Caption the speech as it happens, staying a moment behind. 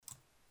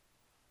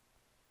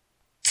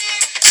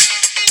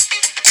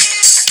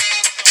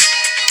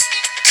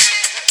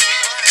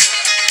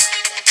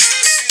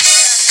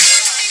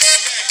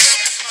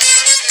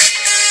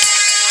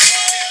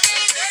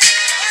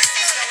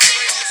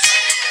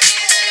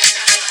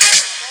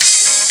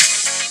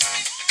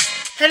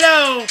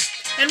Hello,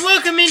 and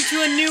welcome into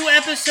a new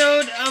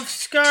episode of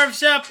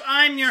Scarves Up.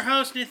 I'm your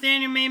host,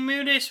 Nathaniel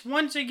Maymudis.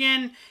 Once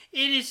again,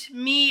 it is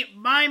me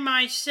by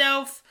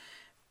myself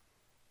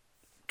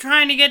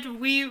trying to get...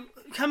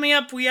 Coming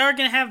up, we are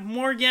going to have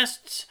more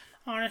guests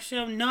on our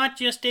show, not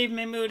just Dave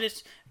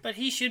Maymudis, but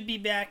he should be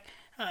back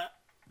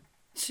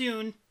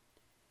soon.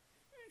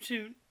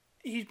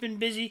 He's been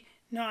busy,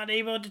 not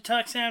able to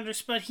talk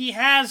Sounders, but he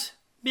has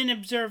been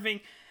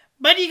observing.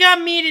 But you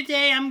got me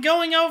today. I'm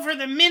going over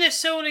the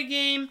Minnesota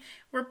game.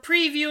 We're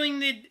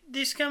previewing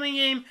this coming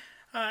game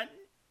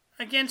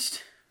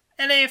against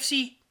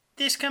LAFC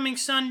this coming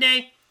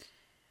Sunday.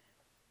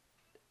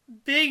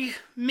 Big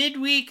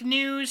midweek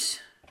news.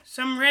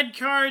 Some red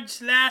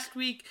cards last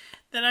week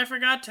that I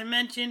forgot to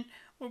mention.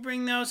 We'll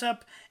bring those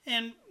up.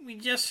 And we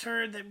just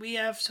heard that we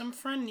have some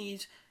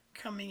friendlies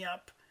coming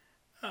up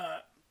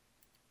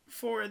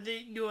for the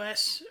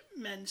U.S.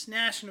 men's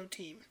national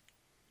team.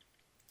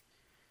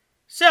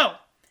 So,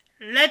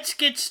 let's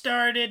get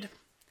started.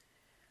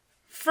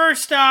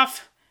 First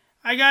off,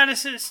 I gotta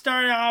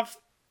start off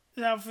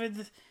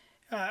with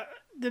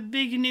the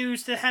big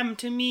news that happened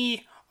to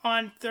me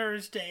on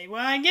Thursday.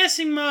 Well, I'm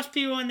guessing most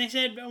people,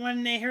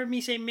 when they heard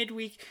me say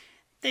midweek,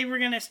 they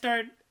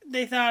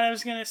thought I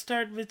was gonna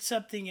start with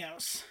something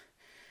else.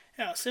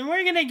 And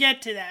we're gonna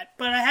get to that.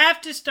 But I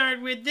have to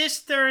start with this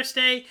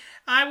Thursday.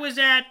 I was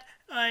at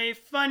a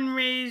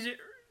fundraiser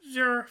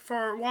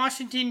for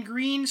Washington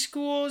Green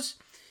Schools.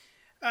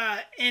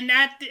 And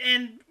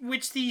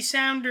which the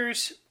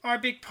Sounders are a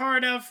big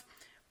part of.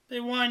 They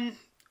won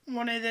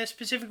one of the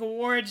specific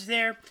awards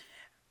there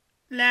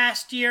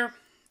last year,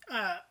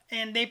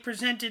 and they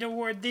presented an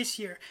award this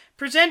year.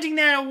 Presenting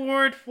that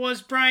award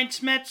was Brian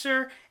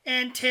Smetzer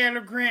and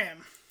Taylor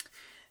Graham.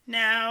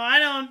 Now, I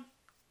don't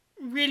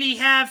really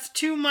have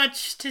too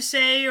much to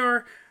say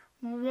or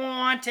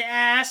want to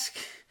ask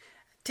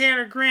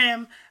Taylor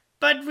Graham,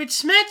 but with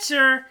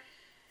Smetzer,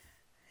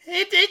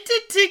 It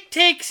did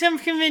take some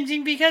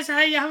convincing because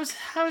I was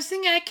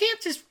thinking I can't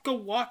just go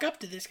walk up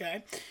to this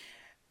guy.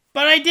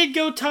 But I did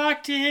go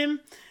talk to him.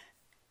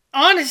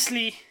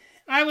 Honestly,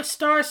 I was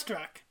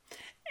starstruck.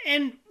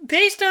 And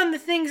based on the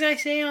things I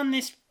say on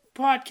this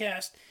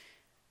podcast,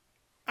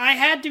 I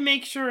had to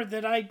make sure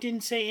that I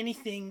didn't say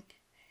anything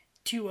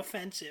too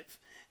offensive.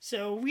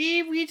 So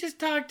we just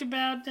talked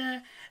about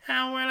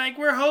how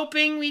we're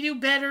hoping we do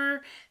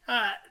better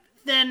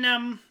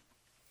than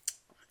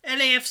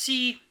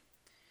LAFC.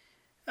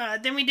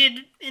 Than we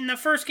did in the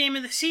first game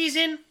of the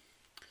season.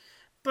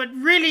 But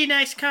really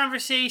nice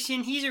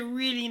conversation. He's a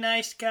really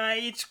nice guy.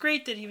 It's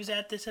great that he was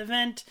at this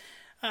event.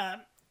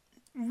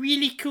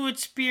 Really cool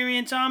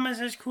experience. Almost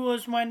as cool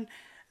as one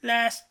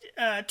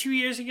 2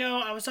 years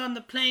ago. I was on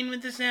the plane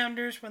with the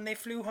Sounders when they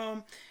flew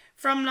home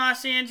from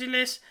Los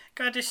Angeles.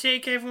 Got to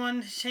shake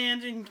everyone's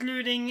hands,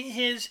 including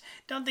his.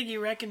 Don't think he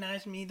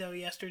recognized me, though,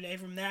 yesterday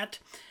from that.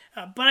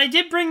 But I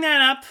did bring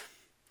that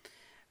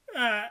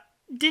up.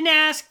 Didn't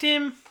ask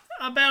him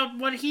about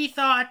what he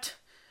thought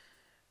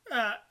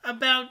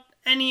about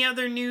any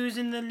other news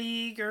in the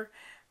league or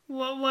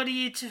what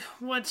he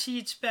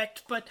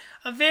expect. But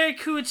a very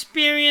cool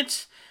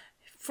experience.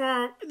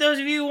 For those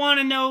of you who want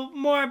to know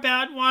more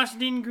about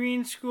Washington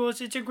Green Schools,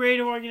 it's a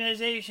great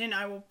organization.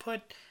 I will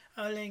put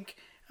a link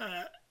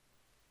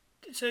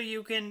so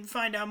you can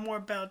find out more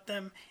about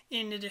them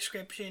in the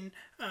description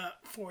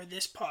for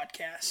this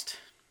podcast.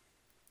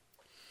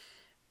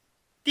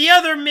 The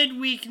other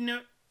midweek,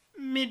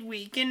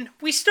 and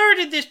we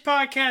started this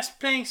podcast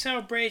playing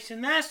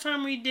Celebration. Last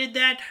time we did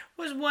that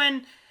was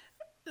when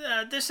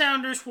the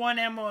Sounders won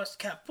MLS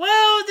Cup.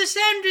 Well, the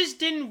Sounders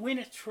didn't win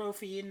a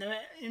trophy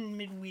in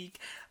midweek,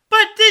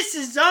 but this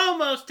is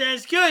almost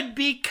as good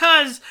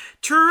because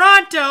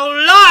Toronto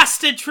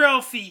lost a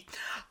trophy.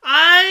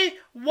 I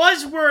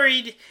was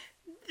worried.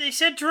 They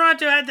said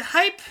Toronto had the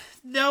hype,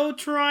 though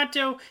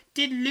Toronto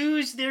did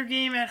lose their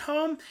game at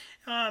home.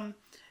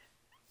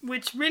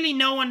 Which really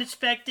no one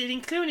expected,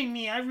 including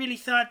me. I really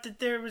thought that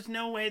there was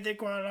no way that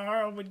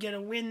Guadalajara would get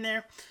a win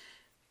there.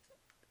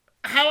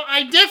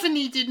 I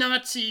definitely did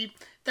not see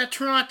that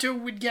Toronto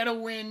would get a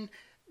win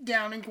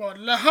down in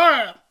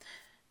Guadalajara.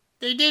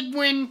 They did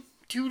win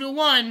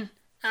 2-1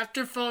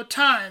 after full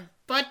time.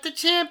 But the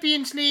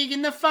Champions League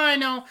in the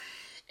final,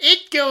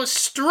 it goes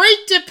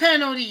straight to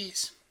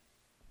penalties.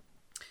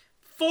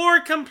 4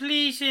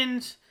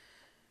 completions.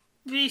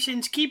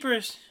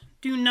 Keepers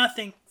do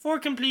nothing. 4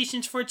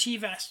 completions for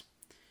Chivas.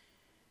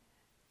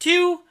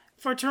 2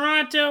 for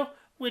Toronto,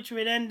 which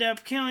would end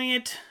up killing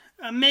it.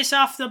 A miss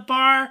off the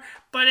bar.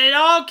 But it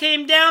all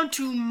came down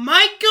to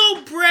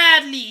Michael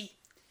Bradley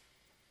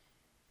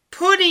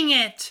putting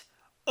it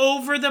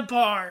over the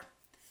bar.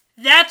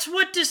 That's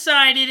what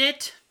decided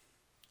it.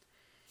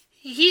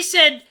 He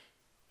said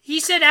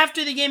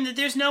after the game that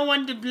there's no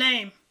one to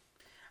blame.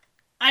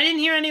 I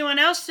didn't hear anyone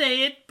else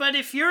say it, but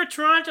if you're a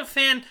Toronto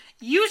fan,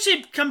 you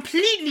should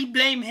completely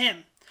blame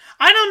him.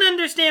 I don't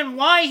understand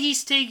why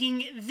he's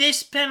taking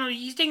this penalty.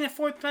 He's taking the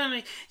 4th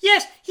penalty.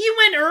 Yes, he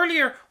went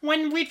earlier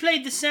when we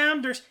played the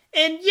Sounders.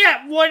 And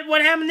yeah,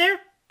 what happened there?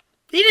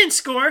 He didn't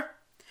score.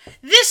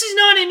 This is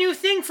not a new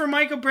thing for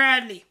Michael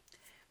Bradley.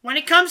 When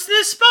it comes to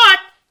the spot,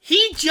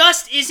 he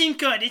just isn't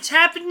good. It's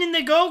happened in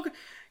the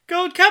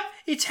Gold Cup,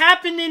 it's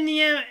happened in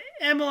the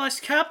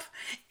MLS Cup,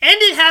 and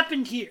it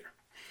happened here.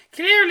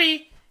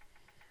 Clearly,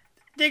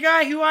 the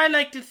guy who I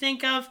like to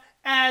think of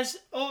as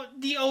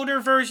the older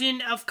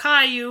version of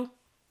Caillou,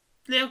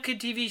 little kid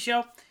TV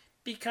show,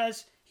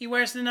 because he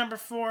wears the number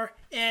 4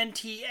 and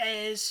he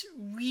is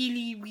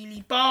really,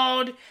 really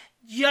bald,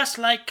 just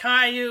like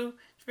Caillou.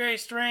 It's very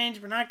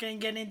strange. We're not going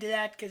to get into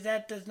that because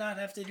that does not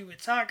have to do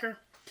with soccer.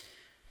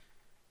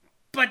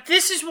 But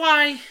this is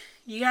why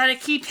you got to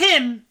keep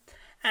him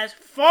as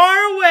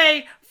far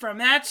away from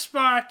that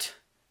spot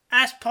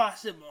as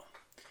possible.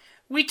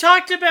 We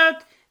talked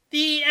about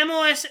the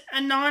MLS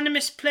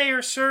Anonymous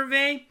Player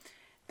Survey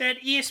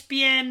that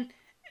ESPN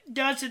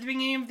does at the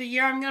beginning of the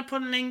year. I'm going to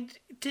put a link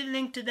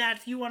to that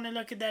if you want to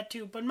look at that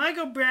too. But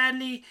Michael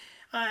Bradley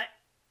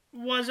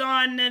was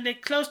on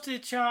close to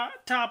the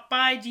top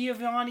by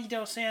Giovanni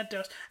Dos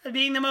Santos as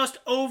being the most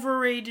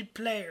overrated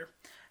player.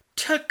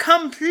 To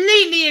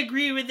completely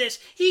agree with this.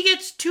 He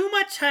gets too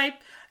much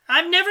hype.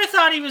 I've never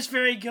thought he was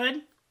very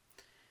good.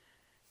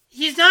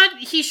 He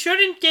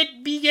shouldn't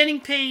be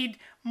getting paid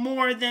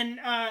more than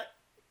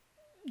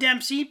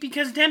Dempsey,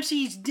 because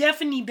Dempsey is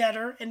definitely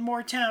better and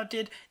more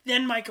talented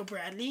than Michael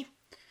Bradley.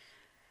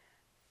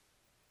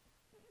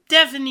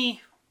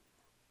 Definitely.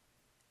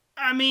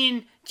 I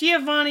mean,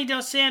 Giovanni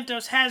Dos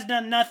Santos has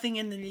done nothing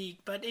in the league,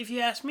 but if you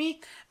ask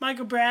me,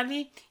 Michael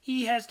Bradley,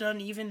 he has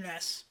done even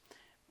less.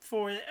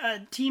 For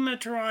a team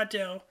of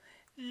Toronto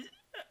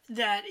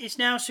that is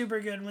now super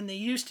good when they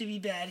used to be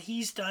bad,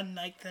 he's done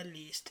like the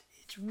least.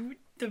 It's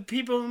the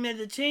people who made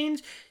the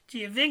change: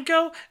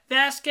 Giovinco,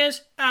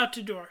 Vasquez,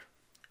 Altidore.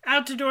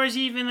 Altidore is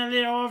even a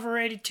little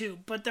overrated too,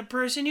 but the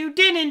person who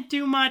didn't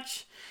do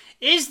much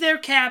is their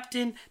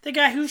captain, the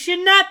guy who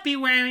should not be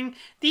wearing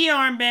the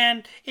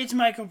armband. It's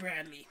Michael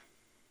Bradley.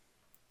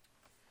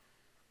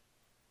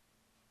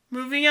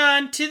 Moving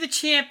on to the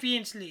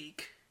Champions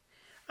League.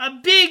 A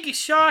big,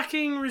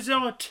 shocking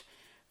result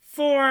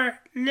for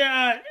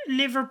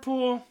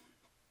Liverpool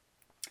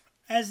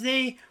as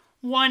they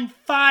won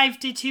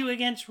 5-2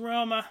 against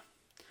Roma.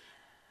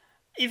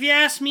 If you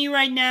ask me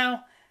right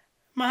now,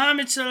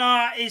 Mohamed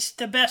Salah is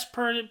the best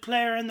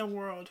player in the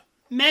world.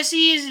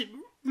 Messi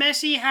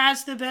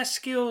has the best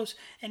skills,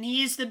 and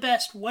he is the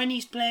best when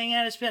he's playing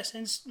at his best.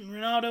 And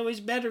Ronaldo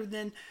is better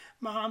than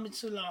Mohamed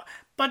Salah.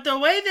 But the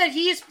way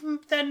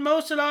that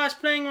Mo Salah is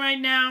playing right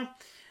now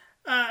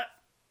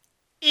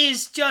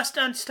is just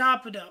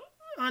unstoppable.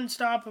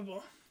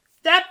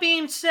 That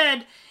being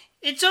said,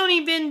 it's only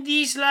been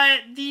these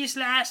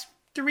last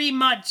 3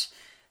 months.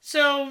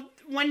 So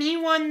when he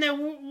won the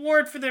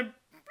award for the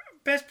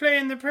best player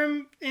in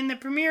the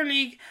Premier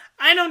League,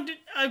 I don't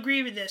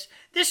agree with this.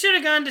 This should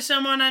have gone to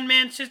someone on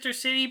Manchester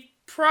City,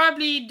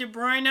 probably De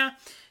Bruyne,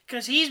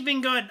 because he's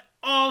been good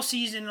all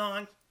season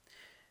long.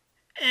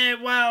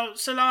 While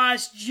Salah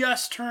is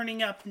just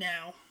turning up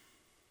now.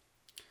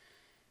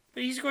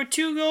 But he scored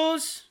 2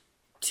 goals,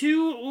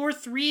 2 or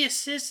 3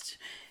 assists,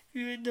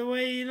 the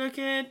way you look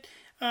at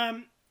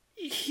it.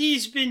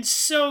 He's been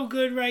so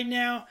good right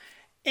now.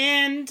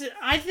 And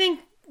I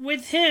think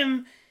with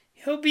him,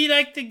 he'll be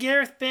like the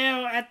Gareth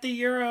Bale at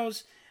the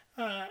Euros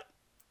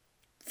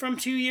from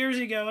 2 years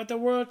ago at the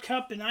World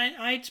Cup. And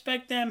I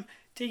expect them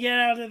to get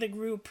out of the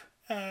group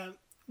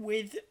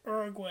with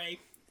Uruguay.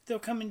 They're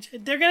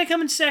going to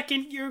come in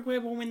second. Uruguay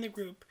will win the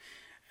group.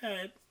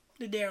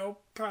 They'll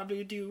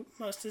probably do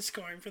most of the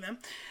scoring for them,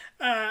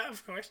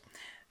 of course.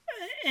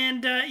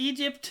 And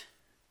Egypt,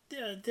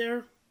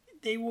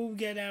 they will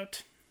get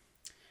out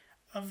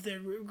of their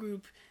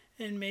group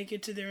and make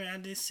it to the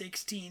round of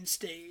 16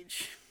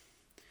 stage.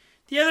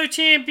 The other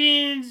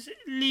Champions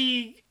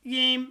League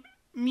game,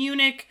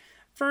 Munich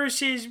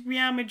versus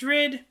Real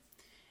Madrid.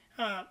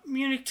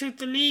 Munich took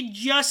the lead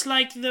just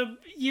like the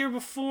year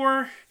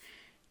before.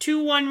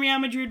 2-1 Real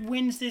Madrid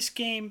wins this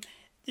game.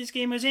 This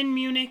game was in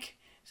Munich,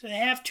 so they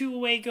have 2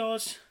 away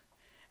goals.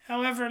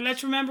 However,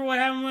 let's remember what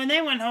happened when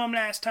they went home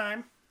last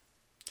time.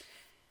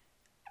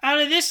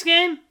 Out of this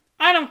game,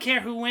 I don't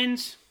care who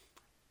wins.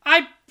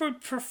 I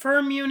would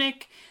prefer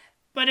Munich,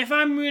 but if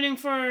I'm rooting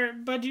for...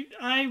 But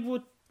I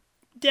would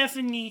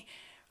definitely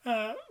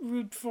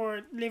root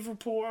for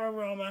Liverpool or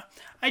Roma.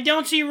 I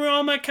don't see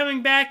Roma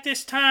coming back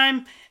this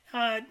time.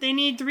 They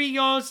need 3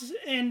 goals,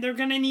 and they're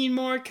going to need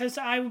more, because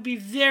I would be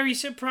very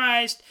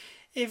surprised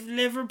if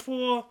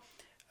Liverpool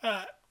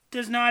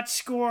does not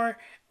score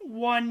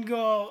 1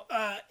 goal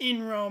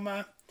in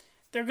Roma.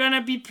 They're going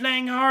to be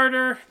playing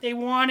harder. They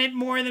want it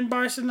more than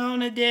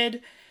Barcelona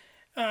did.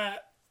 I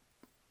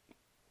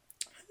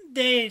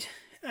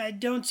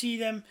don't see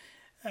them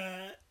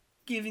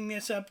giving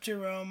this up to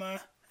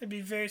Roma. I'd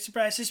be very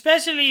surprised,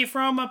 especially if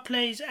Roma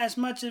plays as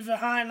much of a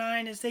high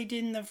line as they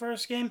did in the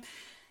first game.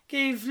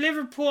 Gave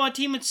Liverpool, a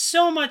team with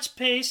so much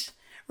pace.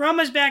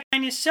 Roma's back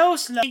line is so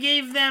slow. They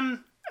gave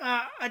them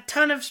a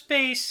ton of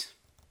space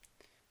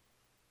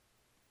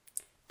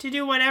to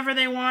do whatever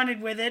they wanted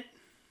with it.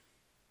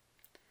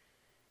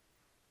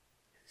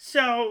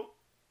 So,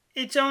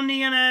 it's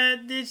only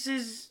gonna, this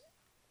is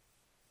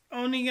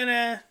only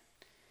gonna,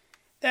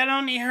 that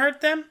only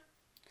hurt them.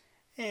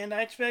 And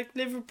I expect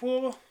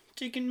Liverpool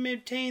to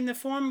maintain the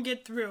form and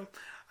get through.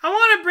 I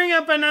want to bring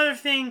up another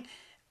thing.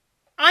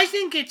 I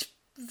think it's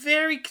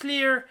very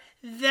clear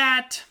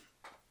that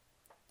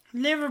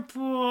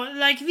Liverpool,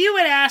 like if you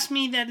had asked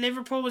me that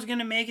Liverpool was going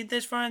to make it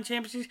this far in the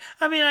Champions League,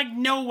 I'd be like,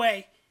 no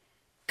way.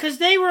 Because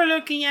they were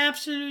looking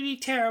absolutely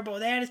terrible.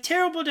 They had a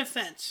terrible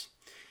defense.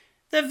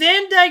 The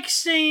Van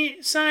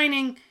Dijk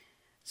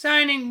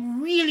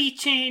signing really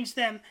changed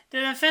them. The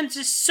defense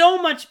is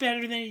so much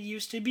better than it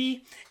used to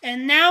be.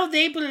 And now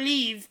they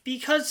believe,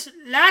 because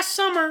last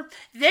summer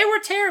they were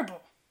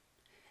terrible.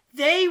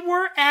 They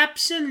were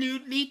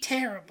absolutely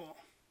terrible.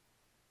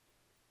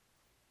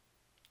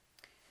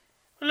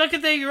 Look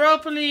at the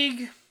Europa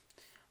League.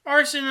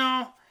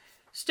 Arsenal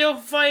still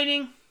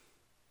fighting.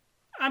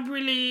 Don't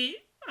really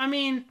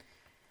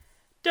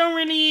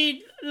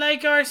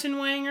like Arsene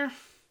Wenger.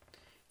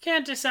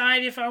 Can't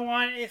decide if I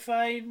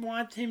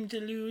want him to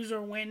lose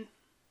or win.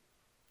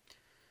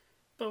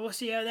 But we'll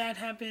see how that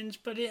happens.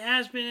 But it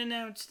has been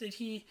announced that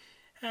he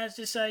has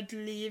decided to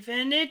leave.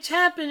 And it's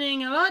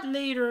happening a lot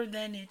later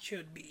than it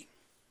should be.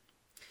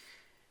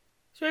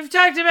 So we've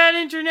talked about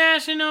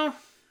international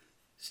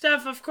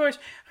stuff. Of course,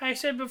 I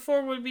said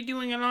before we'll be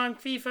doing a long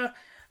FIFA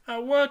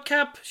World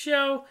Cup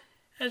show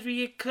as we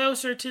get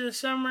closer to the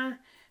summer,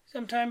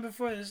 sometime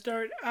before the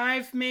start.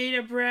 I've made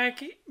a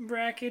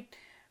bracket.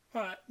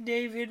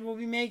 David will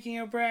be making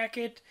a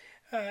bracket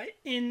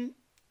in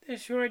a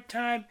short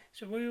time,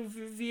 so we will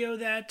reveal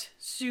that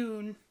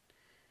soon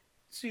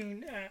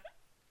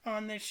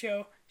on the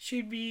show.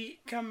 Should be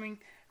coming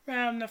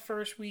around the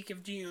first week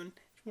of June,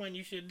 when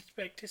you should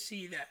expect to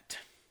see that.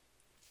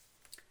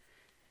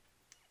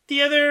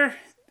 The other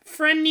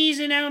friendlies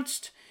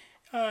announced,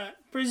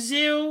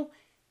 Brazil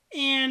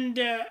and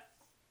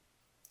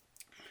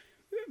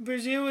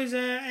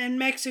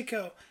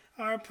Mexico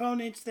are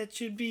opponents that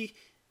should be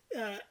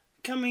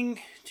coming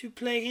to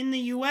play in the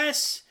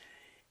U.S.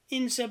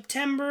 in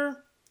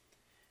September.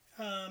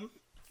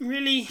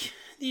 Really,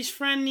 these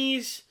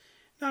friendlies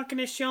not going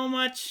to show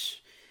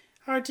much.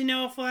 Hard to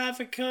know if we'll have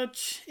a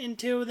coach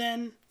until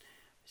then.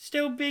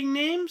 Still big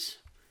names.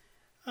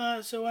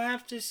 So I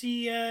have to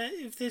see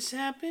if this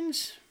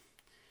happens.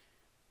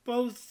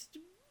 Both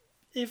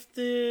if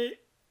the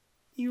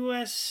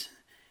U.S.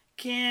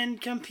 can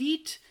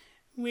compete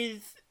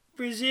with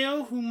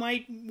Brazil, who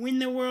might win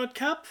the World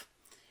Cup,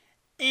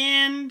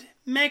 and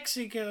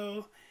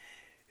Mexico,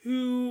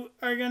 who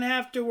are going to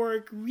have to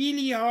work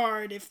really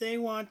hard if they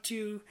want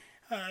to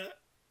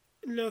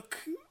look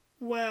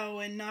well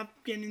and not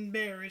get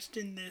embarrassed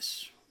in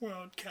this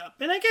World Cup.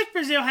 And I guess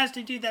Brazil has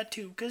to do that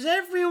too, because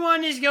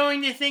everyone is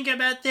going to think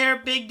about their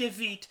big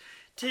defeat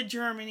to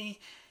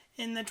Germany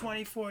in the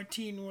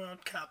 2014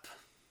 World Cup.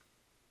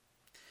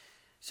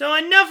 So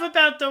enough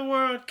about the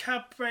World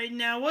Cup right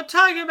now. We'll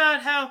talk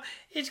about how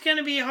it's going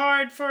to be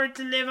hard for it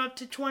to live up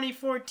to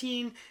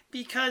 2014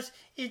 because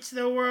it's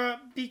the world.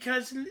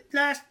 Because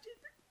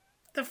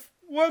the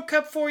World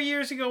Cup 4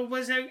 years ago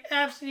was an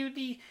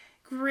absolutely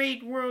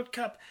great World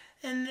Cup,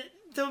 and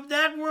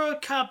that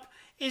World Cup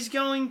is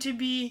going to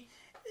be.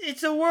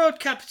 It's the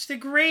World Cup. It's the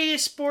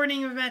greatest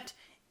sporting event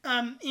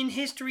in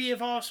history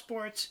of all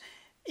sports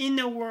in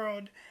the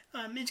world.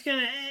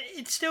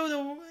 It's still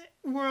the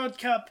World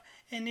Cup.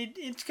 And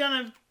it's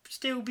going to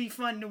still be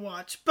fun to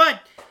watch. But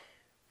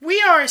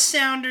we are a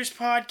Sounders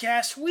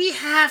podcast. We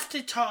have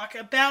to talk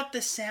about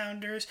the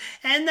Sounders.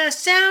 And the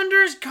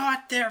Sounders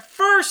got their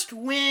first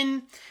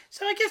win.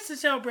 So I guess the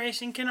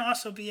celebration can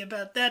also be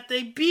about that.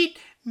 They beat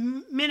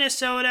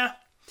Minnesota.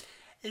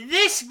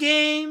 This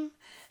game,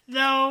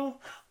 though,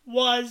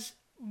 was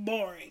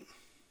boring.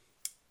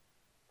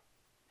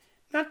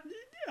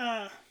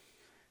 No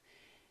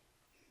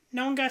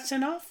one got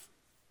sent off.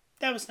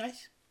 That was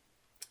nice.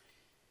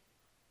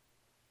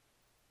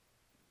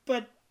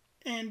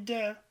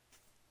 The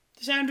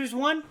Sounders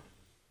won.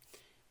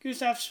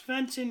 Gustav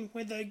Svensson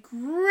with a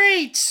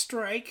great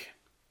strike.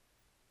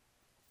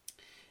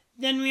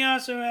 Then we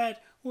also had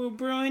Will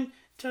Bruin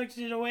tucked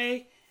it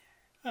away.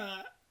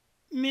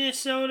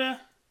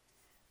 Minnesota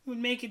would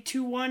make it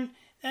 2-1.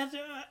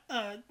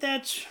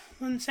 That's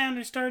when the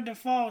Sounders started to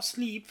fall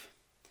asleep.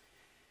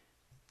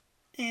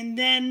 And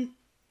then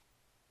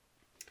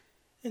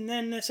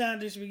the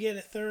Sounders would get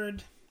a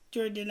third.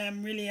 Jordan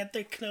Lamb really at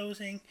the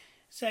closing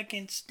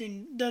seconds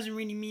doesn't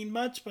really mean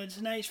much, but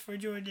it's nice for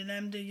Jordan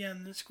Lamb to get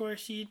on the score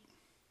sheet.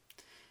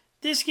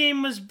 This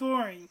game was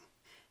boring.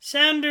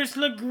 Sounders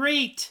look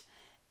great.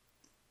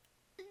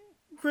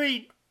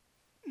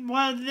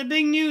 Well, the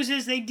big news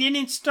is they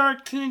didn't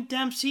start Clint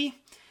Dempsey,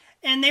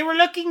 and they were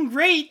looking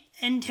great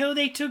until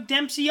they took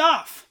Dempsey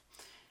off.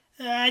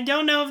 I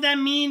don't know if that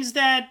means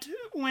that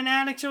when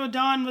Alex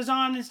O'Donnell was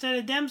on instead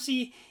of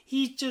Dempsey,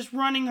 he's just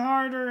running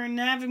harder and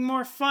having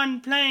more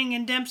fun playing,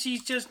 and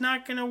Dempsey's just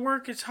not going to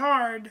work as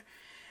hard.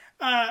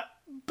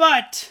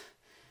 But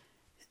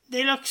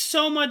they look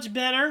so much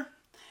better.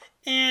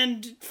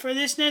 And for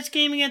this next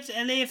game against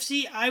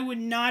LAFC, I would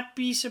not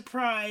be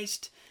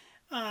surprised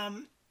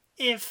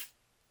if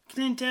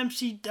Clint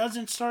Dempsey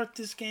doesn't start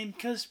this game,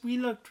 because we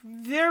looked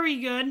very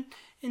good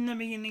in the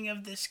beginning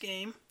of this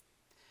game.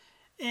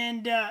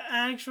 And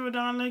Alex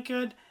Rodon looked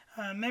good.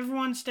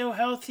 Everyone's still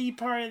healthy,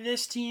 part of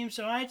this team,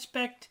 so I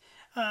expect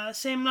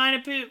same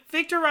lineup.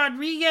 Victor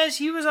Rodriguez,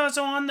 he was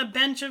also on the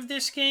bench of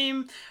this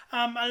game.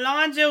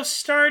 Alonso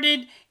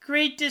started.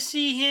 Great to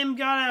see him.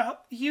 Got a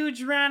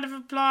huge round of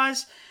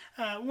applause.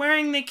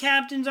 Wearing the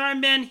captain's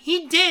armband.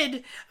 He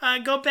did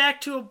go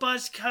back to a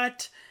buzz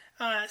cut.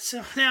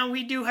 So now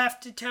we do have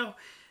to tell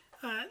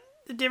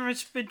the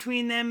difference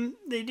between them.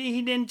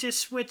 He didn't just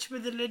switch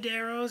with the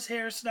Ladero's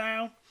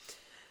hairstyle.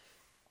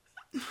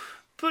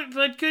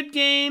 But good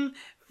game.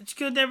 It's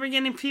good that we're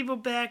getting people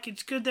back.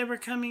 It's good that we're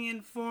coming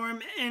in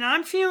form. And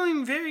I'm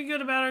feeling very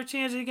good about our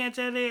chances against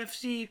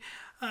LAFC.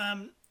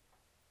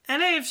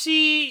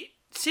 LAFC,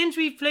 since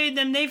we've played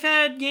them, they've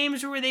had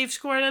games where they've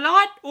scored a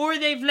lot or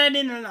they've let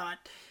in a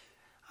lot.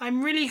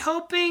 I'm really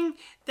hoping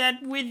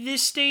that with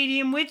this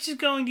stadium, which is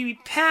going to be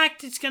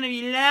packed, it's going to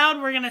be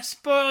loud, we're going to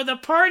spoil the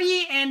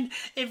party. And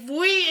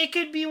it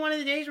could be one of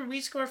the days where we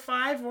score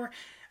 5 or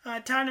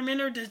Tyler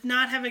Miller does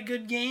not have a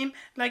good game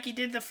like he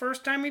did the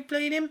first time we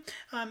played him.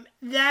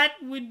 That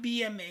would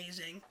be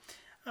amazing.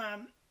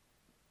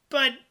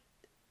 But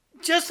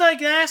just like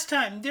last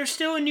time, they're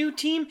still a new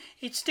team.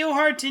 It's still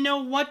hard to know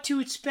what to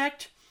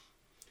expect.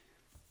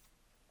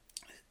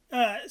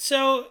 Like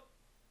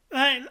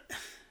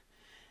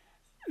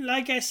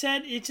I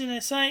said, it's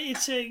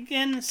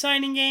again a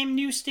signing game,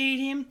 new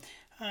stadium.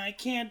 I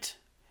can't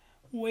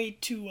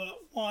wait to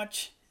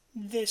watch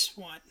this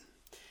one.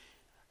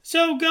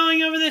 So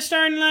going over the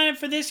starting lineup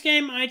for this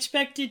game, I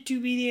expect it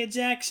to be the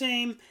exact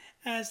same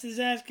as the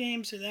last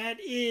game. So that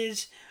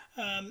is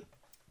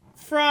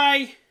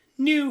Fry,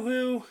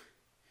 Nuhu,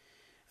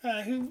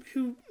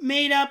 who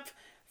made up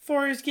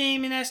for his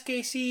game in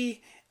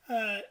SKC.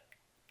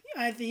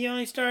 I think he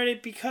only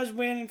started because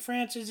Waylon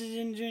Francis is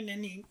injured,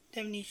 and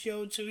he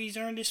showed, so he's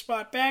earned his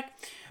spot back.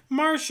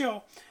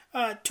 Marshall,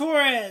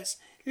 Torres,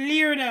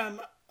 Leerdam,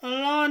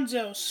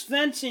 Alonso,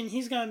 Svensson,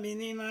 he's going to be in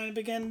the lineup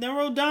again. The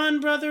Rodon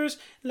brothers,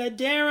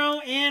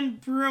 Ladero, and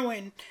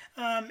Bruin.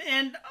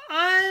 And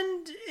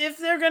if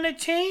they're going to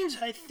change,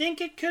 I think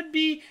it could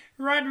be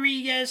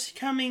Rodriguez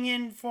coming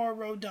in for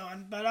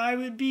Rodon.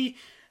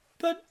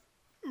 But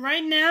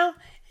right now,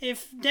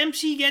 if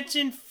Dempsey gets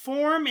in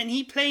form and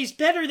he plays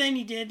better than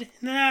he did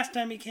the last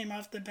time he came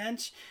off the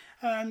bench,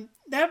 that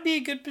would be a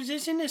good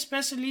position,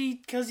 especially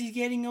because he's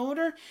getting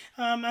older.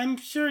 I'm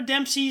sure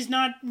Dempsey's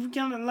not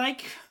going to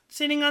like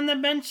sitting on the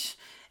bench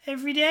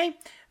every day,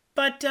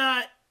 but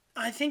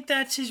I think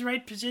that's his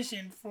right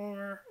position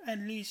for at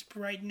least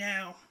right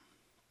now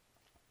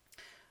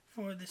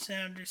for the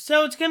Sounders.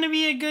 So it's going to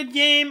be a good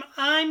game.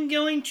 I'm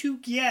going to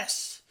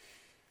guess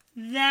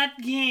that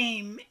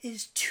game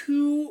is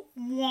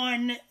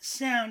 2-1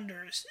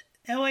 Sounders.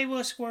 LA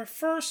will score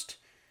first.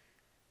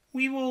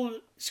 We will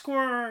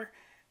score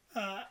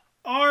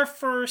our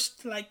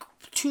first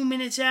 2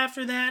 minutes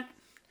after that,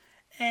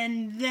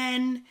 and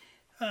then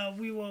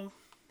we will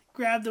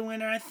grab the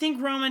winner. I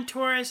think Roman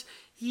Torres,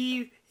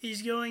 he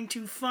is going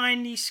to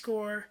finally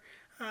score,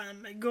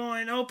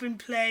 going open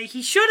play.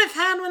 He should have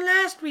had one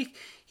last week.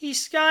 He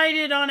skied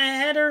it on a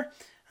header,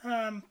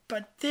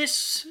 but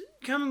this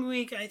coming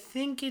week, I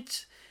think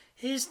it's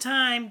his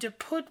time to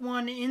put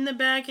one in the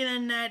back of the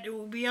net. It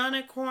will be on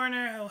a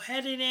corner. He'll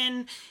head it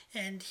in,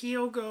 and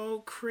he'll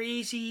go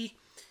crazy,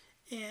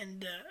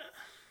 and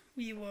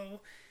we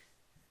will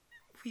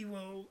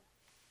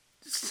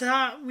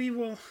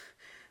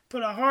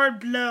put a hard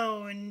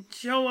blow and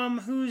show him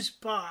who's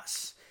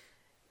boss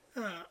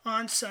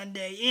on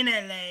Sunday in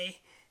LA.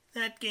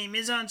 That game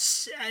is at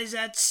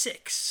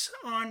 6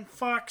 on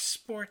Fox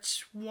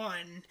Sports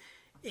 1.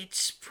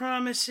 It's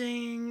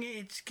promising.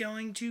 It's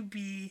going to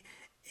be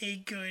a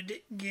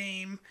good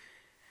game.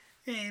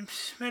 And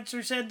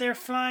Spencer said they're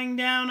flying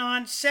down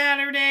on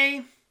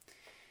Saturday,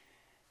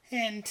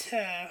 and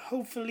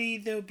hopefully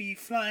they'll be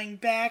flying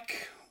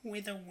back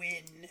with a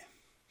win.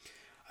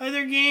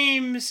 Other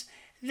games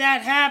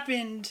that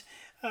happened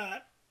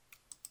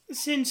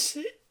since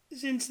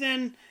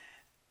then,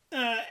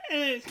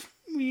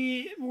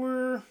 we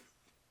were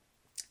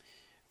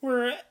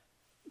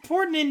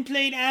Portland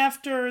played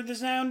after the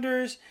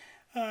Sounders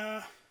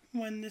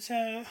when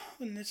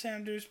the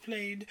Sounders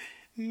played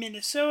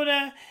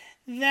Minnesota.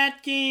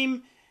 That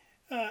game,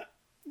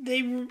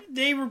 they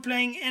were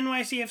playing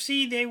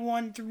NYCFC. They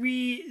won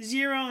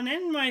 3-0, and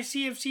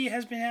NYCFC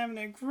has been having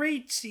a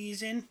great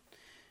season.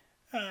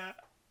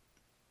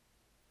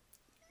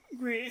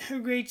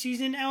 Great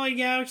season. LA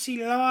Galaxy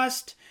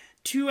lost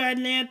to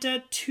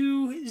Atlanta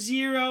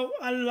 2-0.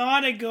 A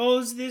lot of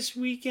goals this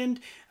weekend.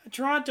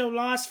 Toronto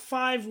lost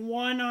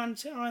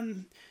 5-1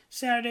 on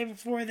Saturday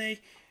before they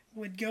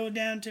would go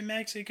down to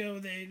Mexico.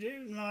 They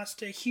lost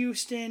to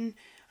Houston.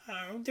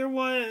 There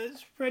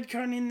was red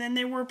card, and then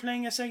they were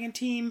playing a second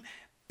team.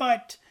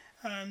 But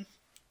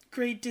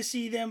great to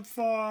see them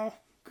fall.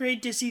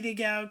 Great to see the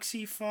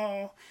Galaxy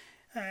fall.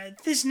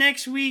 This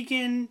next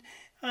weekend,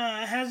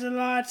 has a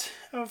lot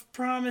of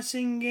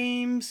promising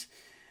games.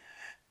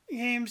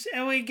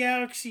 LA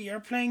Galaxy are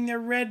playing their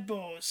Red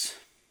Bulls.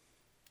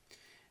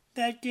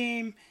 That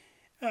game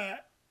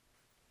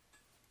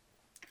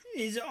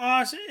is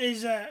awesome.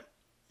 Is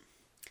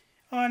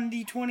on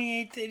the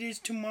 28th. It is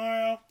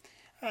tomorrow.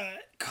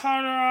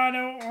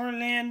 Colorado,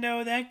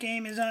 Orlando. That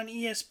game is on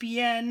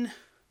ESPN.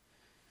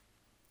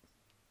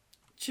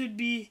 Should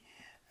be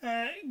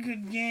a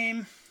good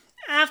game.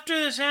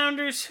 After the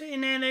Sounders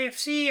in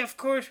NAFC, of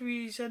course,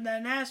 we said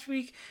that last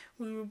week,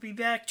 we will be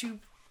back to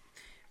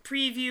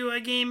preview a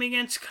game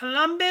against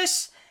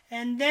Columbus,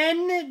 and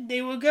then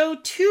they will go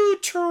to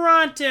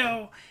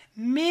Toronto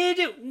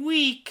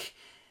midweek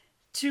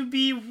to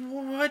be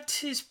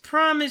what is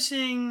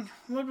promising,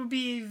 what will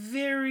be a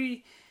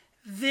very,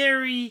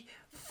 very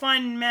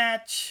fun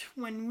match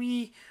when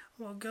we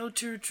will go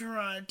to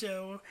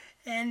Toronto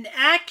and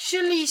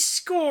actually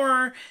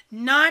score,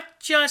 not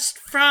just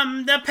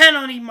from the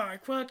penalty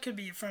mark. Well, it could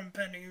be from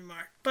penalty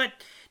mark, but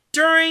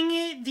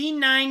during the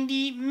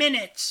 90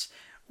 minutes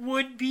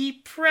would be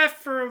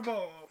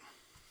preferable.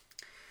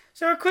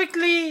 So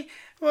quickly,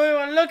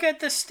 we'll look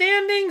at the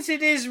standings.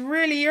 It is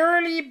really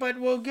early, but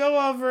we'll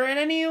go over it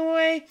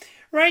anyway.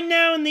 Right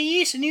now in the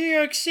East, New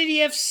York City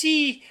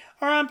FC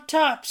are on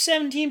top,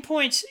 17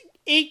 points,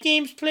 8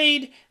 games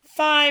played,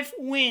 5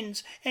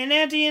 wins.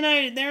 Atlanta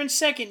United, they're in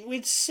second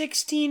with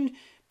 16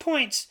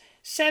 points,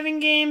 7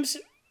 games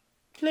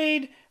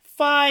played,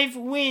 5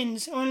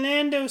 wins.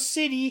 Orlando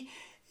City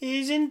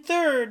is in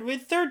third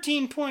with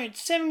 13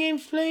 points, 7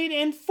 games played,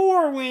 and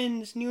 4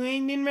 wins. New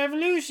England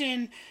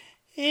Revolution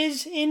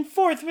is in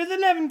fourth with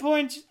 11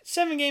 points,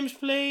 7 games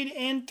played,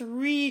 and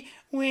 3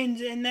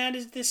 wins. And that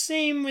is the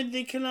same with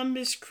the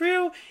Columbus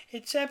Crew,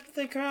 except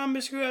the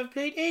Columbus Crew have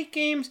played 8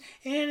 games,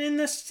 and in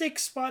the 6th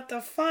spot,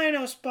 the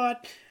final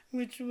spot,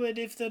 which would,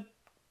 if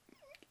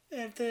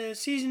the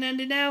season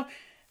ended now,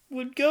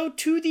 would go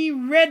to the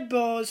Red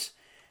Bulls,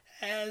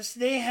 as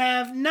they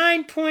have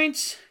 9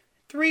 points,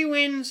 3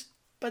 wins,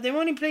 but they've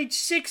only played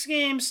 6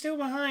 games, still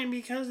behind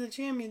because of the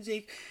Champions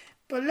League.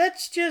 But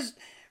let's just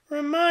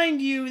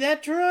remind you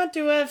that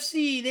Toronto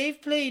FC,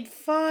 they've played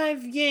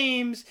 5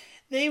 games,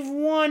 they've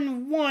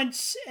won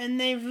once, and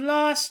they've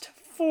lost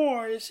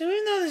 4. So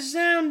even though the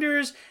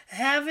Sounders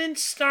haven't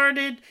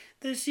started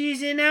the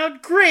season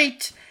out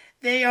great,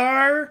 they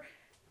are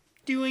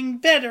doing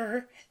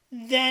better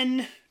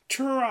than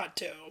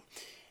Toronto.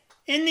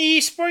 In the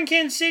East, Sporting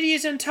Kansas City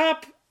is on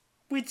top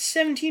with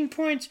 17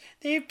 points.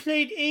 They've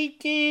played 8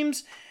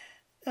 games.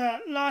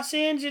 Los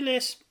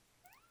Angeles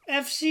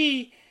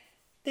FC,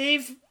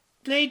 they've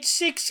played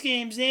 6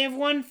 games. They have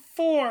won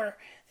 4.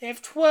 They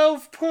have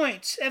 12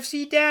 points.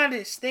 FC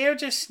Dallas, they are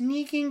just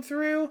sneaking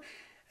through.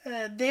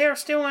 They are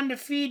still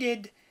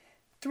undefeated.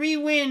 3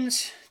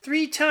 wins,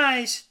 3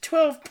 ties,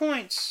 12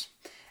 points.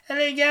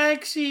 LA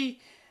Galaxy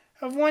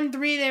have won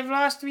 3. They've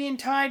lost 3 and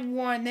tied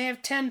 1. They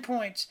have 10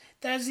 points.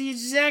 That's the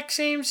exact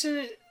same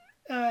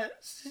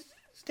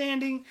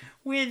standing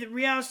with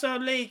Real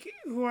Salt Lake,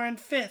 who are in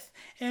 5th.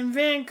 And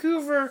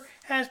Vancouver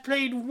has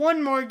played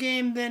 1 more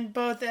game than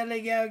both LA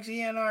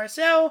Galaxy and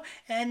RSL,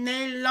 and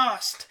they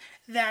lost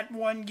that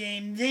 1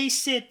 game. They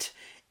sit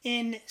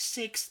in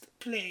 6th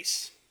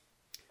place.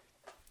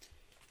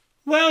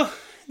 Well,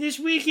 this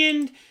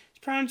weekend is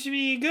promised to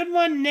be a good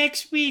one.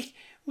 Next week,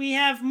 we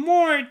have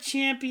more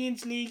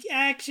Champions League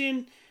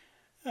action,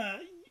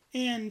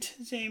 and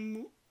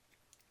same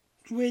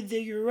with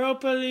the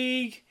Europa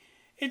League.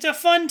 It's a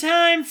fun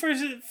time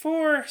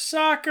for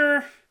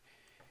soccer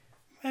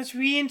as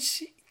we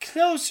inch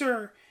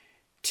closer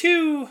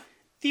to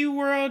the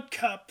World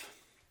Cup.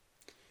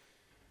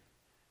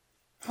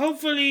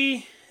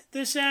 Hopefully,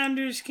 the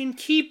Sounders can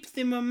keep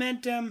the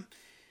momentum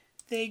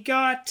they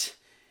got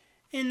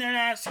in the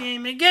last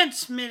game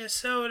against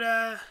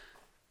Minnesota.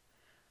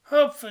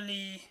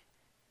 Hopefully,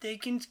 they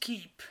can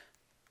keep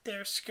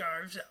their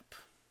scarves up.